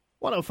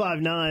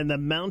105.9 The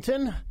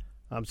Mountain.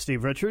 I'm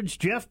Steve Richards.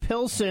 Jeff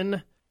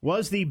Pilson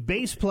was the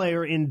bass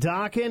player in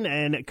Dokken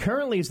and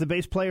currently is the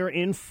bass player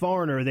in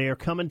Foreigner. They are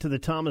coming to the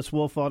Thomas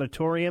Wolfe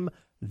Auditorium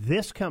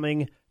this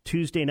coming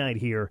Tuesday night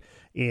here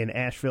in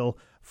Asheville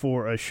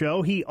for a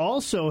show. He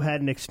also had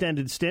an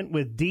extended stint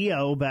with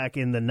Dio back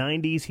in the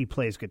 90s. He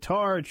plays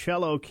guitar,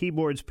 cello,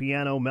 keyboards,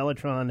 piano,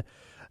 mellotron,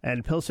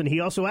 and Pilson.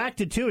 He also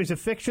acted, too. He's a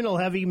fictional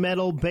heavy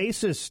metal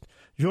bassist,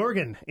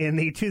 Jorgen, in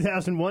the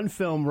 2001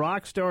 film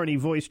Rockstar, and he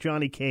voiced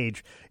Johnny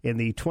Cage in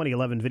the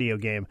 2011 video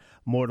game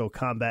Mortal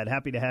Kombat.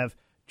 Happy to have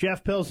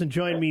Jeff Pilson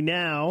join me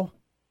now.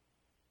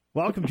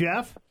 Welcome,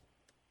 Jeff.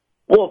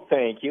 Well,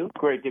 thank you.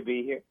 Great to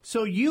be here.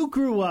 So you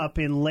grew up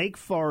in Lake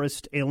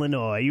Forest,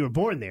 Illinois. You were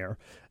born there,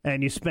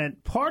 and you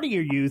spent part of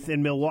your youth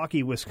in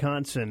Milwaukee,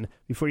 Wisconsin,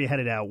 before you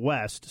headed out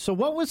west. So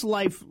what was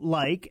life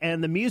like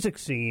and the music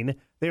scene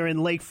there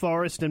in Lake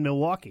Forest and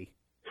Milwaukee?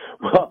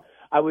 Well,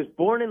 I was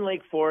born in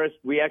Lake Forest.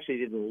 We actually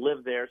didn't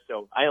live there,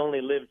 so I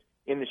only lived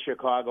in the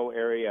Chicago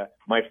area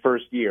my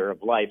first year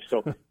of life.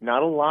 So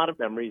not a lot of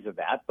memories of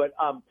that, but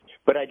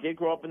I did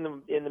grow up in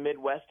the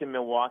Midwest in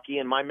Milwaukee,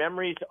 and my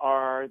memories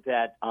are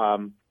that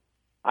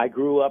I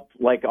grew up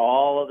like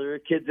all other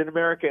kids in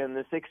America in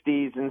the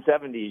 60s and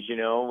 70s.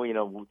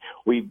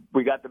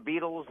 We got the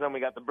Beatles, then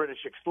we got the British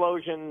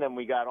explosion, then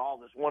we got all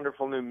this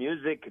wonderful new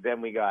music, then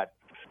we got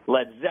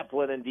Led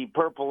Zeppelin and Deep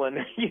Purple, and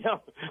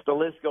the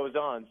list goes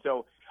on.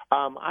 So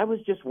I was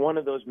just one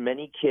of those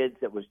many kids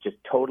that was just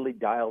totally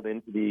dialed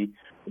into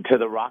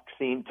the rock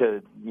scene,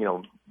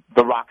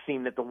 the rock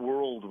scene that the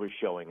world was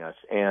showing us,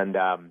 and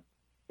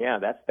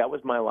that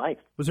was my life.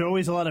 Was there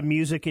always a lot of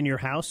music in your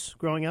house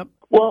growing up?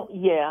 Well,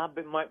 yeah,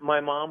 but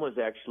my mom was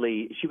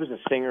she was a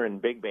singer in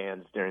big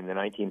bands during the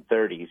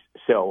 1930s,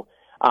 so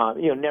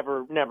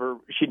never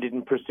she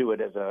didn't pursue it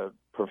as a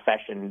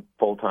profession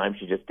full time.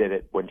 She just did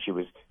it when she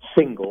was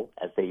single,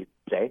 as they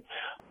say.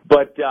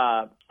 But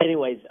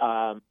anyways,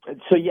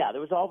 so yeah,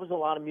 there was always a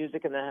lot of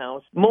music in the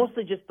house,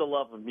 mostly just the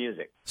love of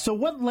music. So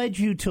what led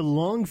you to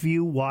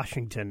Longview,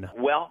 Washington?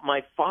 Well,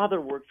 my father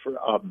worked for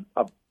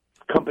a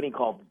company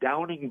called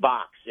Downing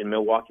Box in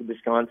Milwaukee,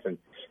 Wisconsin,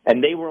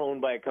 and they were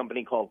owned by a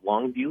company called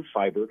Longview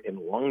Fiber in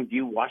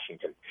Longview,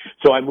 Washington.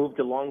 So I moved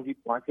to Longview,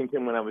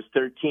 Washington when I was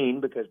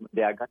 13 because my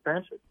dad got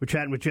transferred. We're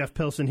chatting with Jeff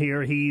Pilson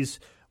here. He's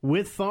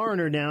with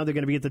Foreigner now. They're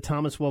going to be at the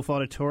Thomas Wolfe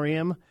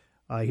Auditorium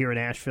here in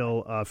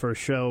Asheville for a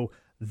show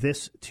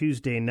this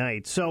Tuesday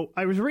night. So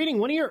I was reading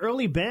one of your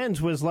early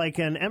bands was like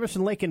an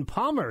Emerson, Lake and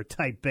Palmer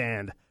type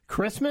band.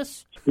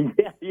 Christmas?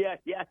 Yeah,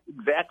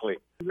 exactly.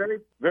 Very,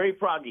 very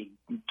proggy.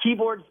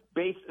 Keyboards,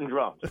 bass, and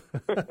drums.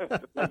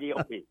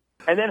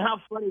 And then how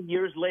funny,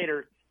 years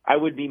later, I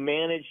would be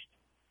managed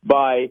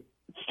by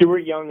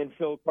Stuart Young and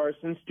Phil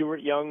Carson.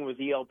 Stuart Young was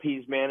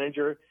ELP's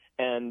manager,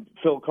 and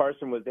Phil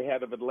Carson was the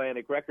head of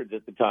Atlantic Records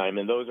at the time,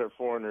 and those are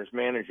Foreigner's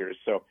managers.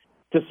 So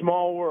it's a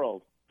small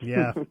world.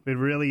 Yeah, it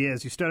really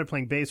is. You started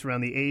playing bass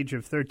around the age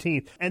of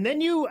 13, and then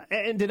you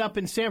ended up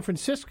in San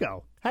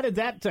Francisco. How did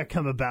that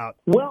come about?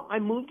 Well, I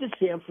moved to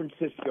San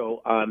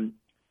Francisco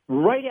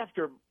right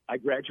after I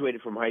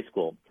graduated from high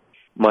school.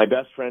 My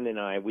best friend and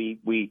I, we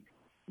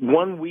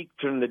 1 week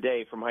from the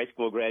day from high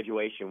school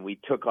graduation, we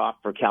took off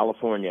for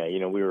California.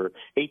 We were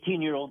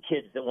 18-year-old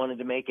kids that wanted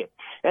to make it.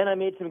 And I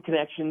made some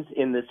connections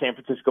in the San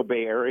Francisco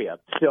Bay Area.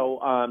 So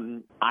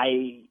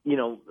I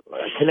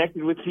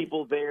connected with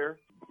people there.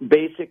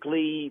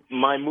 Basically,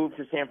 my move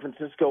to San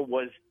Francisco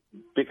was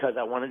because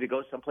I wanted to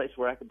go someplace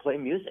where I could play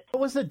music. What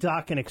was the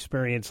Dokken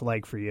experience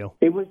like for you?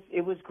 It was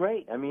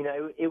great. I mean,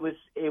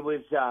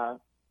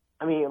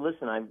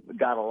 listen, I've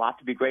got a lot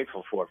to be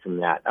grateful for from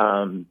that.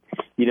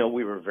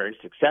 We were very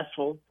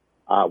successful.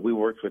 We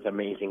worked with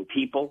amazing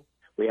people.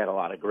 We had a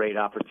lot of great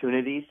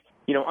opportunities.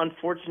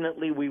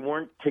 Unfortunately, we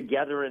weren't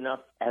together enough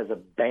as a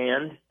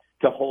band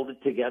to hold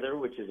it together,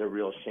 which is a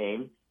real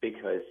shame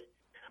because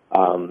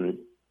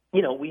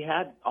we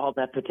had all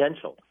that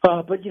potential.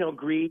 But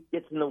greed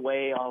gets in the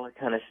way, all that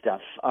kind of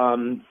stuff.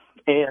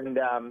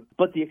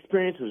 But the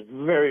experience was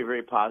very,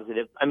 very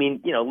positive. I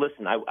mean,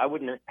 listen, I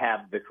wouldn't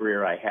have the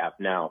career I have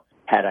now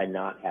had I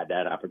not had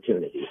that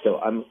opportunity. So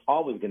I'm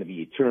always going to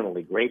be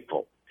eternally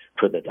grateful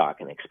for the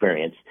Dokken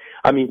experience.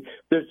 I mean,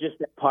 there's just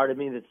that part of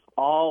me that's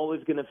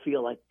always going to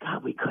feel like,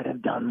 God, we could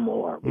have done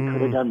more. We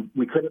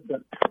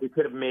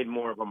could have made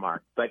more of a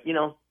mark. But,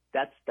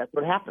 that's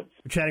what happens.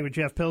 We're chatting with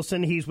Jeff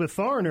Pilson. He's with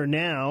Foreigner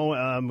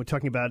now. We're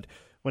talking about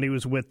when he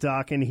was with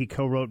Dokken. He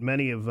co-wrote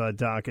many of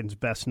Dokken's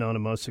best-known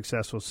and most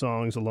successful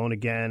songs, Alone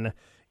Again,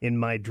 In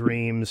My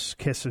Dreams,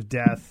 Kiss of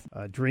Death,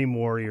 Dream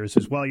Warriors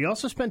as well. You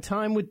also spent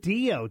time with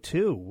Dio,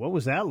 too. What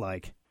was that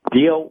like?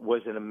 Dio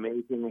was an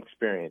amazing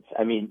experience.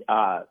 I mean,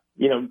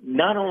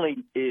 not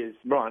only is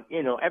Ron,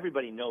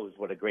 everybody knows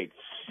what a great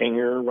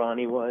singer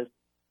Ronnie was,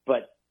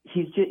 but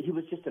he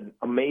was just an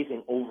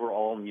amazing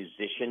overall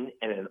musician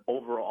and an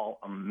overall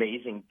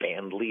amazing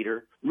band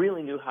leader.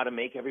 Really knew how to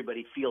make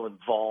everybody feel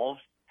involved,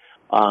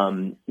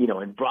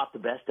 and brought the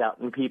best out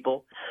in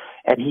people.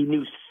 And he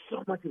knew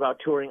so much about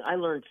touring. I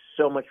learned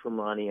so much from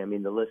Ronnie. I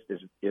mean, the list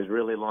is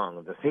really long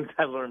of the things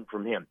I learned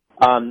from him.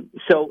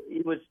 So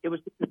it was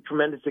a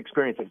tremendous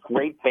experience. A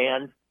great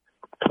band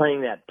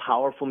playing that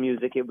powerful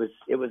music. It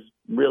was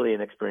really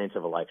an experience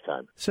of a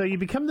lifetime. So you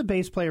become the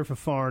bass player for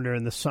Foreigner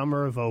in the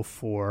summer of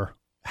 '04.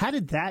 How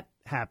did that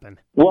happen?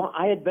 Well,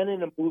 I had been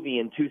in a movie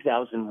in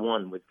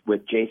 2001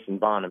 with Jason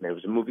Bonham. It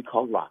was a movie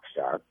called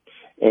Rockstar.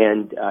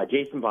 And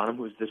Jason Bonham,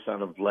 who was the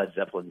son of Led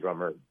Zeppelin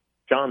drummer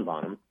John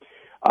Bonham,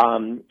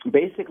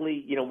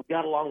 basically, we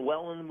got along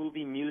well in the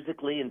movie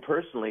musically and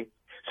personally.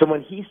 So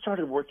when he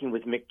started working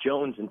with Mick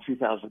Jones in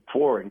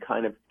 2004 and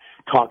kind of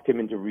talked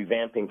him into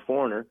revamping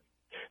Foreigner,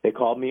 they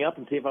called me up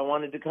and see if I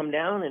wanted to come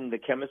down, and the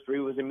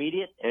chemistry was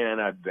immediate, and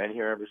I've been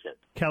here ever since.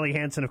 Kelly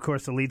Hansen, of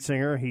course, the lead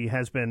singer. He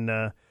has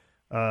been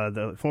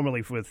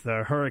formerly with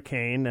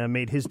Hurricane,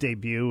 made his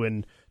debut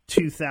in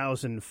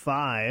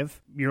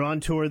 2005. You're on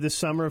tour this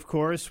summer, of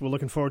course. We're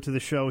looking forward to the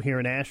show here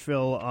in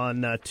Asheville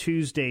on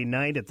Tuesday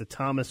night at the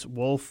Thomas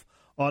Wolfe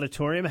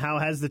Auditorium. How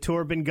has the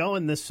tour been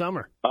going this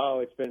summer? Oh,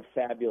 it's been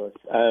fabulous.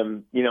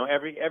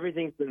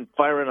 Everything's been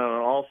firing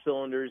on all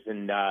cylinders,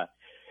 and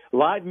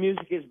live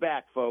music is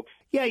back, folks.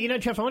 Yeah,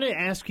 Jeff, I wanted to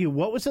ask you,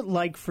 what was it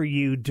like for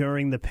you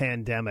during the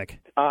pandemic?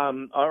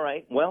 All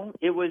right. Well,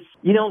 it was,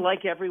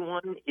 like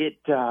everyone,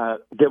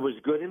 there was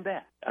good and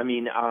bad. I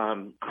mean,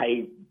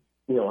 I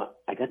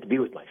got to be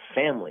with my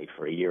family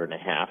for a year and a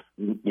half,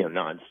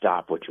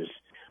 nonstop, which was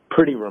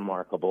pretty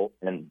remarkable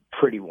and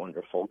pretty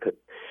wonderful because,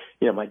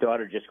 my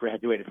daughter just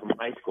graduated from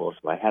high school,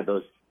 so I had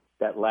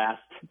that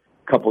last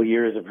couple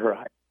years of her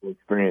high school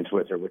experience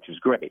with her, which was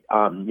great,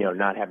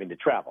 not having to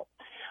travel.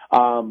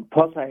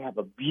 Plus, I have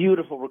a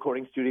beautiful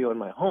recording studio in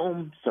my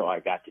home, so I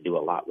got to do a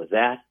lot with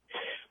that.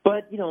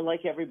 But,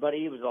 like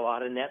everybody, it was a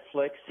lot of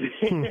Netflix,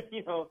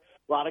 a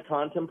lot of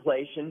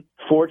contemplation.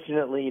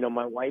 Fortunately,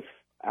 my wife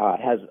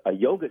has a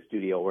yoga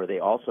studio where they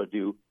also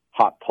do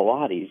hot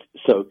Pilates.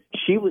 So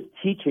she was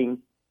teaching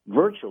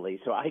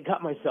virtually. So I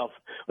got myself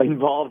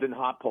involved in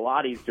hot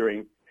Pilates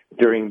during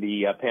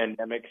the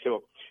pandemic.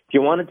 So if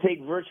you want to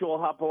take virtual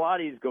hot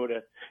Pilates, go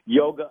to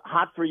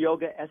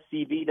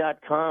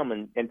hotforyogascb.com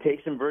and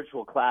take some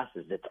virtual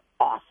classes. It's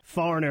awesome.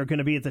 Foreigner going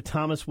to be at the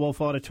Thomas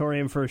Wolfe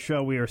Auditorium for a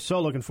show. We are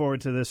so looking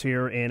forward to this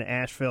here in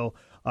Asheville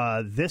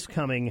this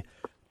coming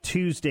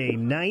Tuesday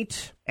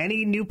night.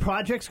 Any new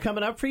projects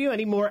coming up for you?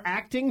 Any more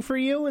acting for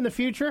you in the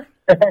future?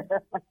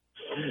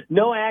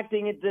 No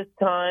acting at this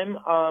time,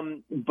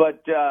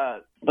 but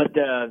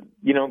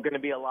going to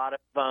be a lot of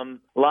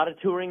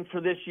touring for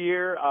this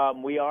year.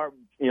 We are,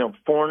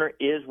 Foreigner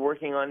is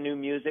working on new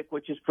music,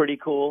 which is pretty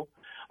cool.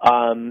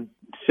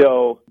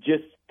 So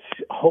just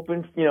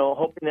hoping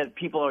that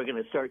people are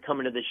going to start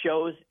coming to the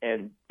shows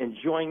and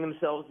enjoying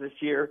themselves this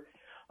year.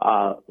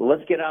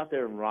 Let's get out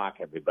there and rock,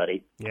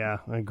 everybody. Yeah,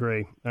 I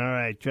agree. All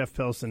right, Jeff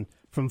Pilson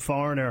from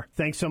Foreigner.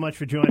 Thanks so much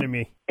for joining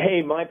me.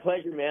 Hey, my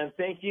pleasure, man.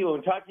 Thank you,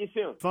 and talk to you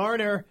soon.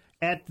 Foreigner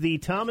at the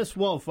Thomas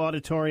Wolfe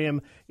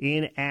Auditorium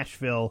in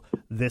Asheville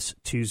this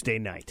Tuesday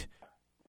night.